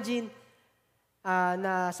tapayan. Imagine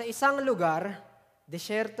na sa isang lugar,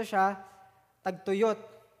 desyerto siya, tagtuyot,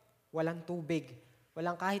 walang tubig,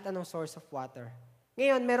 walang kahit anong source of water.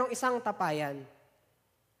 Ngayon, merong isang tapayan.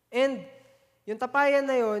 And yung tapayan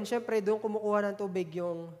na yun, syempre doon kumukuha ng tubig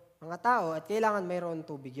yung mga tao at kailangan mayroon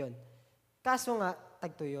tubig yun. Kaso nga,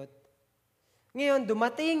 tagtuyot. Ngayon,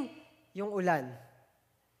 dumating yung ulan.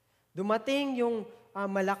 Dumating yung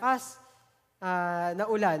malakas na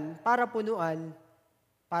ulan para punuan,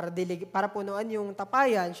 para punuan yung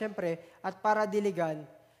tapayan, syempre, at para diligan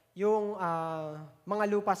yung mga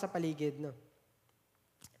lupa sa paligid. No?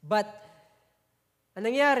 But,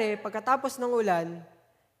 anong nangyari, pagkatapos ng ulan,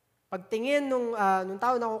 pagtingin nung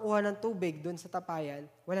tao na kukuha ng tubig doon sa tapayan,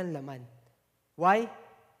 walang laman. Why?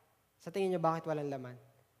 Sa tingin niyo, bakit walang laman?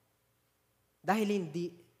 Dahil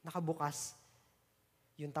hindi nakabukas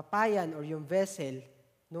yung tapayan or yung vessel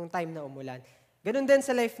nung time na umulan. Ganun din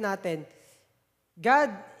sa life natin.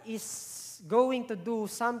 God is going to do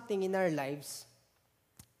something in our lives.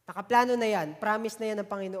 Nakaplano na yan. Promise na yan ng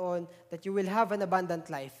Panginoon that you will have an abundant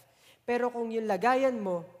life. Pero kung yung lagayan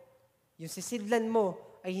mo, yung sisidlan mo,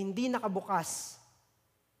 ay hindi nakabukas,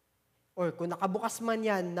 or kung nakabukas man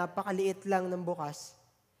yan, napakaliit lang ng bukas,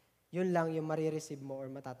 yun lang yung marireceive mo or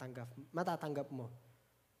matatanggap mo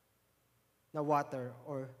na water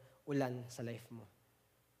or ulan sa life mo.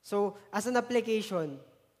 So, as an application,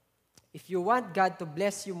 if you want God to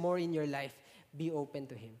bless you more in your life, be open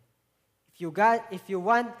to Him. If you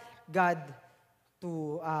want God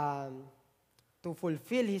to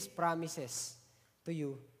fulfill His promises to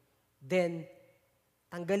you, then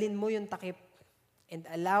tanggalin mo yung takip and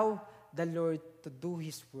allow the Lord to do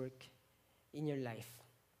His work in your life.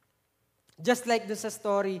 Just like doon sa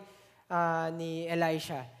story ni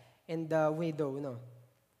Elisha and the widow, no?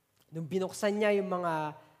 Nung binuksan niya yung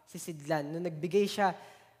mga sisidlan, nung nagbigay siya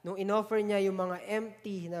nung inoffer niya yung mga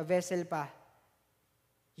empty na vessel pa,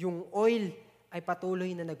 yung oil ay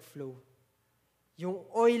patuloy na nag-flow. Yung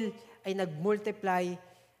oil ay nag-multiply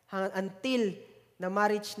until na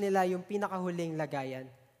ma-reach nila yung pinakahuling lagayan.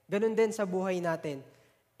 Ganun din sa buhay natin.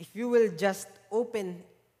 If you will just open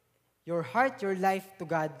your heart, your life to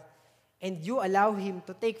God, and you allow Him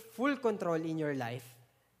to take full control in your life,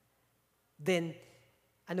 then,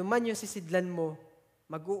 ano man yung sisidlan mo,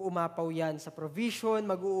 mag-uumapaw yan sa provision,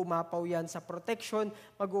 mag-uumapaw yan sa protection,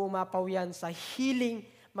 mag-uumapaw yan sa healing,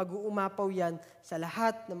 mag-uumapaw yan sa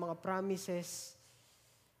lahat ng mga promises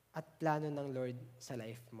at plano ng Lord sa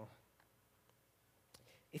life mo.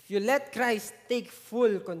 If you let Christ take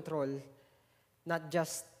full control, not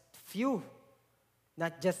just few,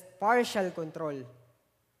 not just partial control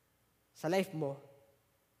sa life mo,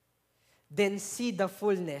 then see the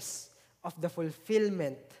fullness of the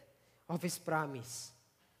fulfillment of His promise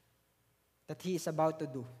that He is about to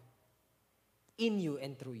do in you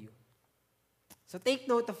and through you. So take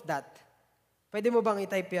note of that. Pwede mo bang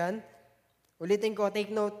i-type yan? Ulitin ko,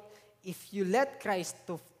 take note. If you let Christ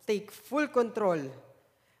to take full control,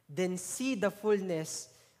 then see the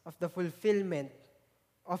fullness of the fulfillment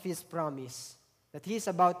of His promise that He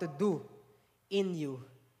is about to do in you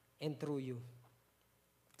and through you.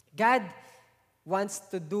 God wants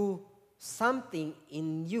to do something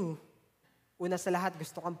in you. Una sa lahat,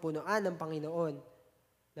 gusto kang punuan ng Panginoon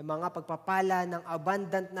ng mga pagpapala ng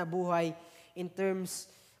abundant na buhay in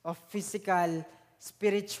terms of physical,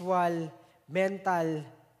 spiritual, mental,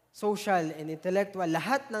 social, and intellectual.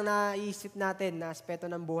 Lahat ng naisip natin na aspeto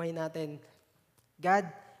ng buhay natin, God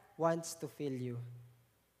wants to fill you.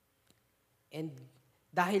 And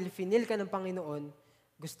dahil finil ka ng Panginoon,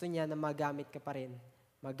 gusto niya na magamit ka pa rin.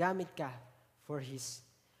 Magamit ka for His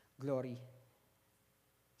glory.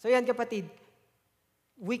 So yan kapatid,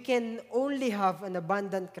 we can only have an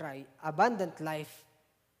abundant life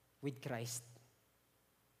with Christ.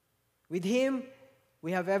 With Him,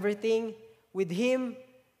 we have everything. With Him,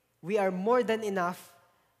 we are more than enough.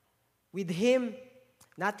 With Him,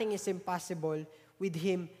 nothing is impossible. With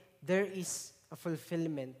Him, there is a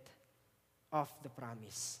fulfillment of the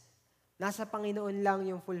promise. Nasa Panginoon lang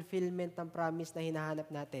yung fulfillment ng promise na hinahanap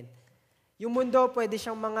natin. Yung mundo, pwede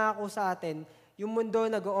siyang mangako sa atin. Yung mundo,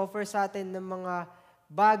 nag-o-offer sa atin ng mga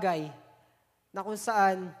bagay na kung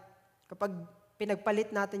saan, kapag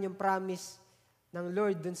pinagpalit natin yung promise ng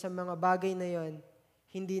Lord dun sa mga bagay na yon,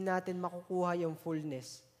 hindi natin makukuha yung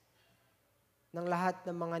fullness ng lahat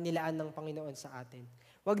ng mga nilaan ng Panginoon sa atin.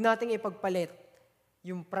 Huwag nating ipagpalit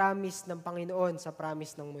yung promise ng Panginoon sa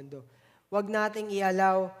promise ng mundo. Huwag nating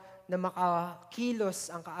i-allow na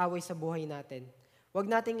makakilos ang kaaway sa buhay natin. Huwag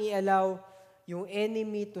nating i-allow yung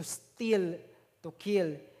enemy to steal, to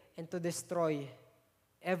kill, and to destroy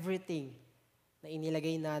everything na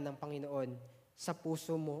inilagay na ng Panginoon sa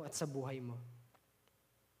puso mo at sa buhay mo.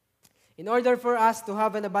 In order for us to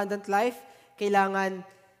have an abundant life, kailangan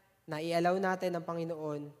na i-allow natin ang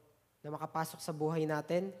Panginoon na makapasok sa buhay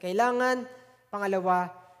natin. Kailangan,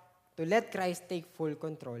 pangalawa, to let Christ take full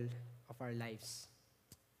control of our lives.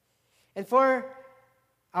 And for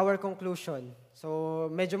our conclusion, so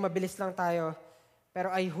medyo mabilis lang tayo,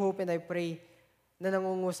 pero I hope and I pray na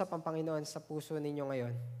nangungusap ang Panginoon sa puso ninyo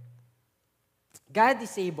ngayon. God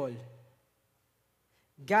is able.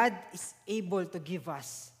 God is able to give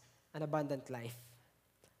us an abundant life.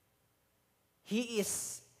 He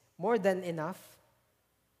is more than enough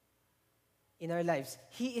in our lives.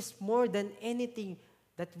 He is more than anything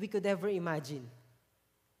that we could ever imagine.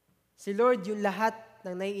 Si Lord, yung lahat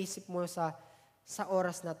ng naiisip mo sa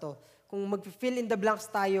oras na to. Kung mag-fill in the blanks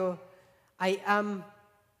tayo, I am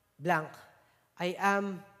blank. I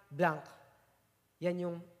am blank. Yan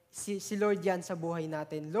yung, si Lord yan sa buhay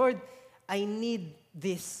natin. Lord, I need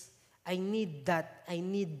this. I need that. I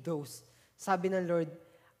need those. Sabi ng Lord,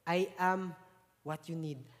 I am what you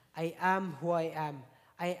need. I am who I am.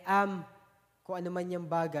 I am kung ano man yung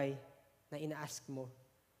bagay na ina-ask mo.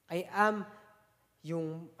 I am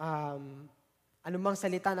yung anumang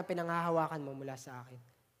salita na pinanghahawakan mo mula sa akin.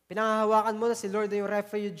 Pinanghahawakan mo na si Lord yung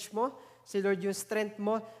refuge mo, si Lord yung strength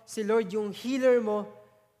mo, si Lord yung healer mo,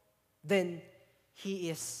 then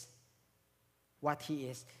He is what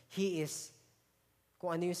He is. He is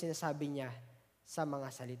kung ano yung sinasabi niya sa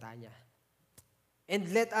mga salita niya. And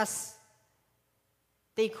let us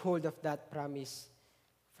take hold of that promise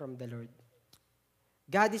from the Lord.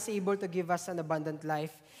 God is able to give us an abundant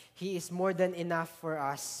life. He is more than enough for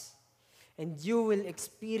us. And you will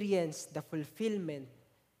experience the fulfillment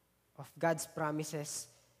of God's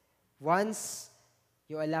promises once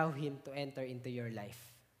you allow Him to enter into your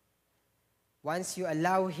life. Once you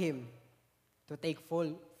allow Him to take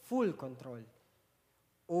full full control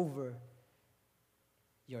over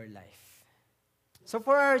your life. So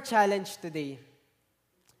for our challenge today,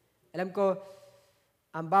 alam ko,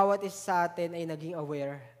 ang bawat isa sa atin ay naging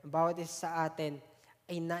aware, ang bawat isa sa atin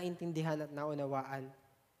ay naintindihan at naunawaan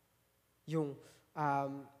yung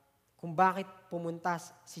kung bakit pumunta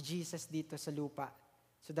si Jesus dito sa lupa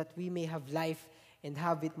so that we may have life and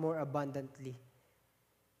have it more abundantly.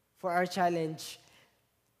 For our challenge,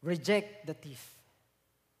 reject the thief.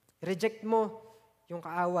 Reject mo yung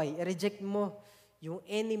kaaway. Reject mo yung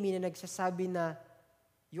enemy na nagsasabi na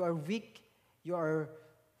you are weak, you are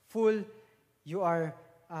full, you are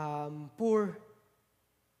poor,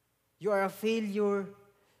 you are a failure,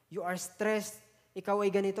 you are stressed, ikaw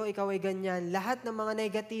ay ganito, ikaw ay ganyan. Lahat ng mga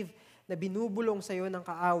negative na binubulong sa'yo ng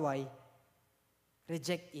kaaway,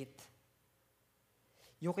 reject it.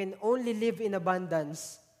 You can only live in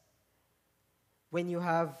abundance when you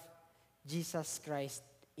have Jesus Christ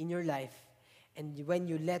in your life and when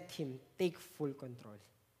you let Him take full control.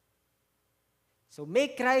 So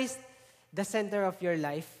make Christ the center of your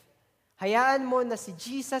life. Hayaan mo na si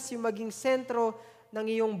Jesus yung maging sentro ng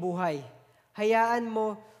iyong buhay. Hayaan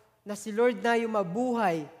mo na si Lord na yung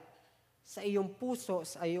mabuhay sa iyong puso,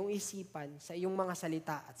 sa iyong isipan, sa iyong mga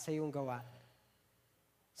salita at sa iyong gawa.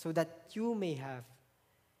 So that you may have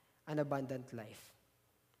an abundant life.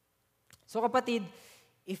 So kapatid,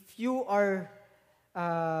 if you are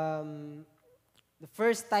the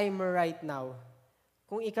first timer right now,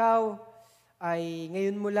 kung ikaw ay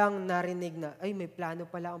ngayon mo lang narinig na, ay may plano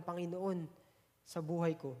pala ang Panginoon sa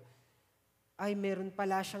buhay ko. Ay meron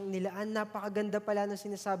pala siyang nilaan, napakaganda pala ng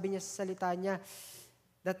sinasabi niya sa salita niya,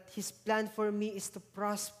 that His plan for me is to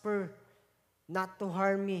prosper, not to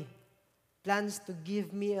harm me. Plans to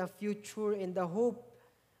give me a future and a hope.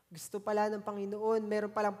 Gusto pala ng Panginoon,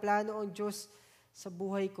 meron palang plano ang Diyos sa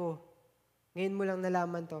buhay ko. Ngayon mo lang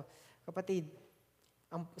nalaman to. Kapatid,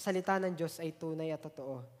 ang salita ng Diyos ay tunay at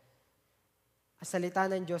totoo. Ang salita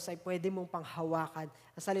ng Diyos ay pwede mong panghawakan.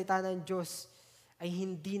 Ang salita ng Diyos ay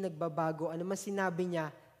hindi nagbabago. Ano man sinabi niya,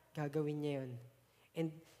 gagawin niya yun. And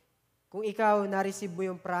kung ikaw na-receive mo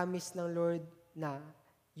yung promise ng Lord na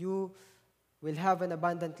you will have an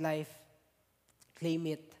abundant life, claim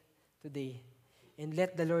it today. And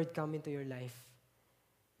let the Lord come into your life.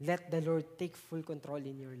 Let the Lord take full control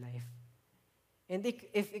in your life. And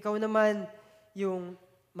if ikaw naman yung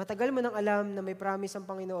matagal mo nang alam na may promise ang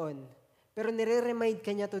Panginoon, pero nire-remind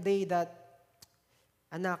ka niya today that,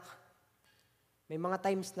 anak, may mga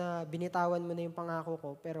times na binitawan mo na yung pangako ko,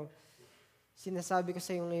 pero sinasabi ko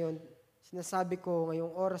sa iyo ngayon, sinasabi ko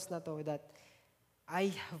ngayong oras na to that I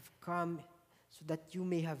have come so that you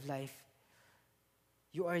may have life.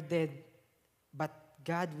 You are dead, but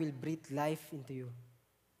God will breathe life into you.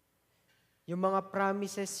 Yung mga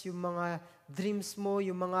promises, yung mga dreams mo,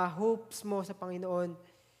 yung mga hopes mo sa Panginoon,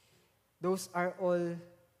 those are all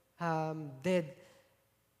dead.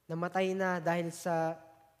 Namatay na dahil sa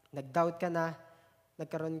nag-doubt ka na,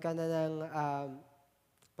 nagkaroon ka na ng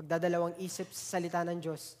pagdadalawang isip sa salita ng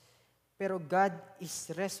Diyos. Pero God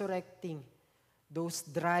is resurrecting those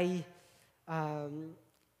dry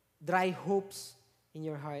hopes in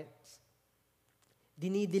your hearts.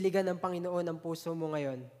 Dinidiligan ng Panginoon ang puso mo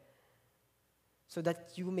ngayon so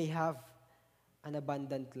that you may have an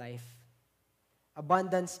abundant life.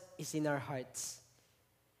 Abundance is in our hearts.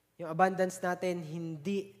 Yung abundance natin,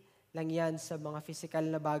 hindi lang yan sa mga physical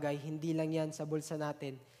na bagay, hindi lang yan sa bulsa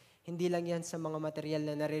natin, hindi lang yan sa mga material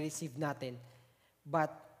na nare-receive natin.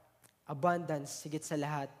 But abundance, higit sa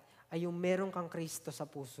lahat, ay yung meron kang Kristo sa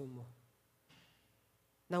puso mo.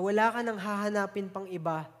 Na wala ka nang hahanapin pang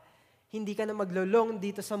iba, hindi ka na maglolong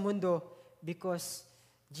dito sa mundo because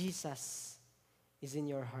Jesus is in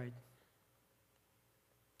your heart.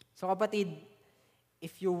 So kapatid,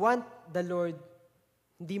 if you want the Lord,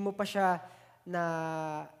 hindi mo pa siya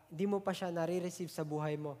nare-receive sa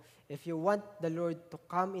buhay mo. If you want the Lord to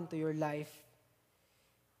come into your life,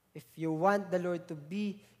 if you want the Lord to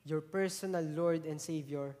be your personal Lord and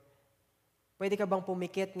Savior, pwede ka bang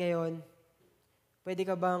pumikit ngayon? Pwede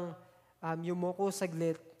ka bang yumuko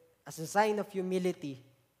saglit as a sign of humility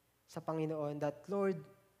sa Panginoon that, Lord,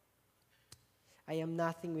 I am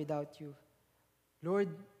nothing without you.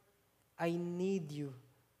 Lord, I need you.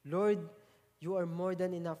 Lord, you are more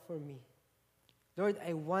than enough for me. Lord,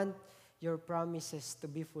 I want your promises to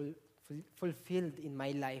be fulfilled in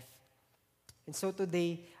my life. And so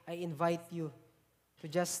today, I invite you to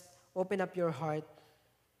just open up your heart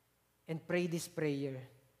and pray this prayer.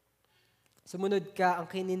 Sumunod ka, ang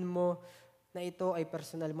kinin mo na ito ay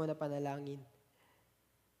personal mo na panalangin.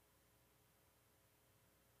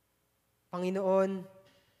 Panginoon,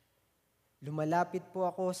 lumalapit po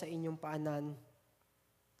ako sa inyong paanan,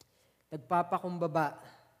 nagpapakumbaba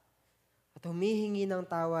at humihingi ng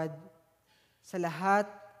tawad sa lahat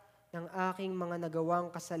ng aking mga nagawang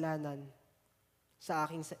kasalanan sa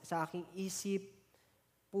aking isip,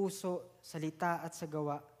 puso, salita at sa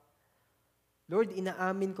gawa. Lord,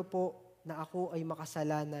 inaamin ko po na ako ay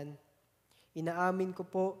makasalanan. Inaamin ko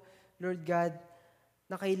po, Lord God,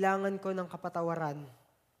 na kailangan ko ng kapatawaran.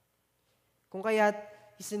 Kung kaya't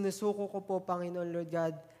isinusuko ko po, Panginoon Lord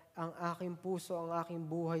God, ang aking puso, ang aking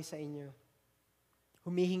buhay sa inyo.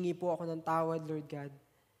 Humihingi po ako ng tawad, Lord God.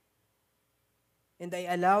 And I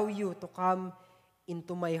allow you to come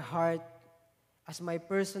into my heart as my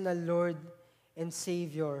personal Lord and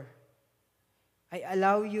Savior. I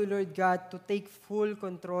allow you, Lord God, to take full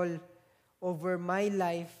control over my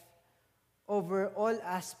life, over all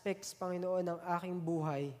aspects, Panginoon, ng aking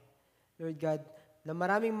buhay. Lord God, na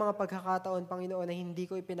maraming mga pagkakataon, Panginoon, na hindi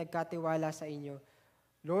ko ipinagkatiwala sa inyo.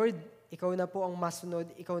 Lord, ikaw na po ang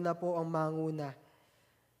masunod, ikaw na po ang manguna.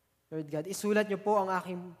 Lord God, isulat niyo po ang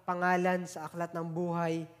aking pangalan sa aklat ng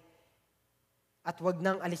buhay at wag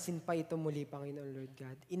nang alisin pa ito muli, Panginoon Lord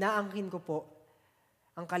God. Inaangkin ko po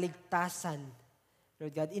ang kaligtasan,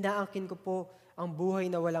 Lord God. Inaangkin ko po ang buhay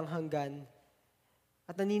na walang hanggan.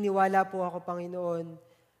 At naniniwala po ako, Panginoon,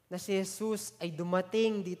 na si Jesus ay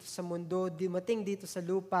dumating dito sa mundo, dumating dito sa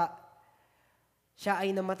lupa. Siya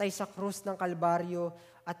ay namatay sa krus ng Kalbaryo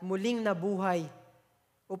at muling nabuhay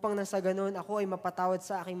upang nang sa ganun, ako ay mapatawad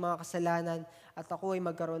sa aking mga kasalanan at ako ay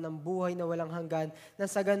magkaroon ng buhay na walang hanggan. Nang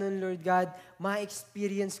sa ganun, Lord God,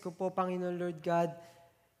 ma-experience ko po, Panginoon Lord God,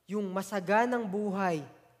 yung masaganang buhay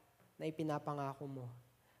na ipinapangako mo.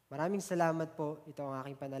 Maraming salamat po. Ito ang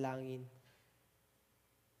aking panalangin.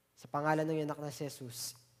 Sa pangalan ng anak na si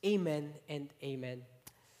Jesus. Amen and amen.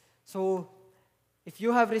 So, if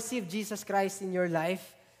you have received Jesus Christ in your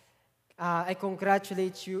life, I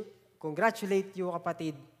congratulate you,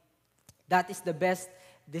 kapatid. That is the best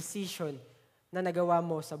decision na nagawa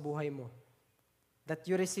mo sa buhay mo. That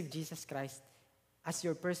you receive Jesus Christ as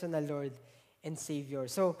your personal Lord and Savior.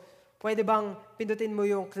 So, pwede bang pindutin mo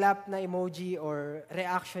yung clap na emoji or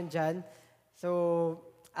reaction dyan? So,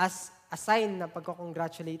 as a sign na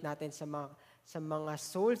pagko-congratulate natin sa mga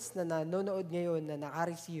souls na nanonood ngayon na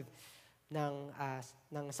naka-receive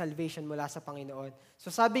ng salvation mula sa Panginoon. So,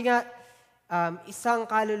 sabi nga, isang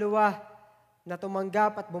kaluluwa na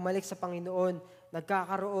tumanggap at bumalik sa Panginoon,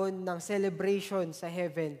 nagkakaroon ng celebration sa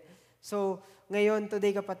heaven. So, ngayon,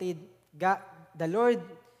 today kapatid, the Lord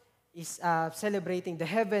is celebrating the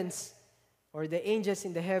heavens, or the angels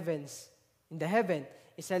in the heaven,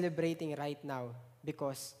 is celebrating right now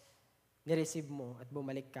because nireceive mo at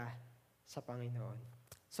bumalik ka sa Panginoon.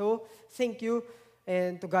 So, thank you,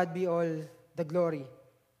 and to God be all the glory.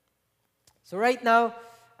 So right now,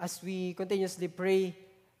 as we continuously pray,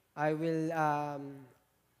 I will,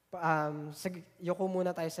 yuko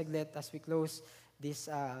muna tayo saglit as we close this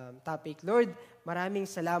topic. Lord, maraming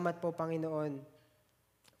salamat po, Panginoon,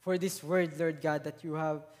 for this word, Lord God, that you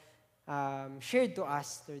have shared to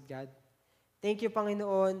us, Lord God. Thank you,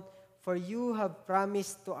 Panginoon, for you have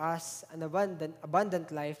promised to us an abundant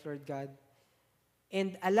life, Lord God.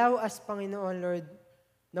 And allow us, Panginoon, Lord,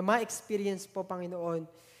 na ma-experience po, Panginoon,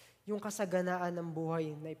 yung kasaganaan ng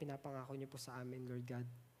buhay na ipinapangako niyo po sa amin, Lord God.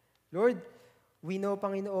 Lord, we know,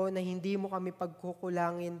 Panginoon, na hindi mo kami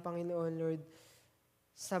pagkukulangin, Panginoon, Lord,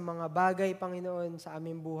 sa mga bagay, Panginoon, sa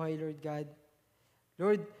aming buhay, Lord God.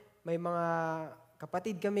 Lord, may mga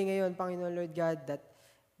kapatid kami ngayon, Panginoon, Lord God, that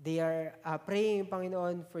they are praying,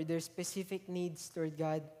 Panginoon, for their specific needs, Lord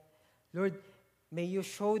God. Lord, may you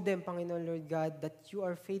show them, Panginoon, Lord God, that you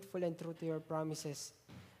are faithful and true to your promises.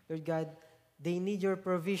 Lord God, they need your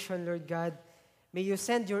provision, Lord God. May you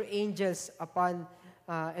send your angels upon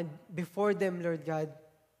and before them, Lord God,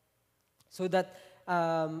 so that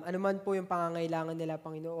anuman po yung pangangailangan nila,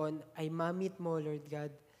 Panginoon, ay ma-meet mo, Lord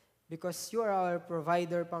God. Because you are our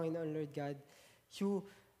provider, Panginoon, Lord God. You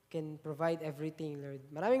can provide everything, Lord.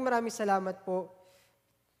 Maraming salamat po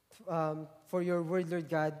for your word,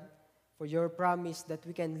 Lord God, for your promise that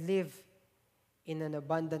we can live in an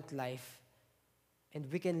abundant life and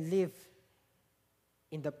we can live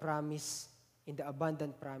in the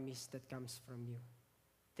abundant promise that comes from you.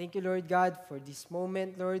 Thank you, Lord God, for this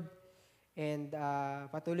moment, Lord. And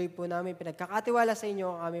patuloy po namin pinagkakatiwala sa inyo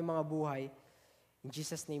ang aming mga buhay. In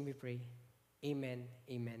Jesus' name we pray. Amen,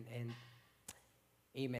 amen, and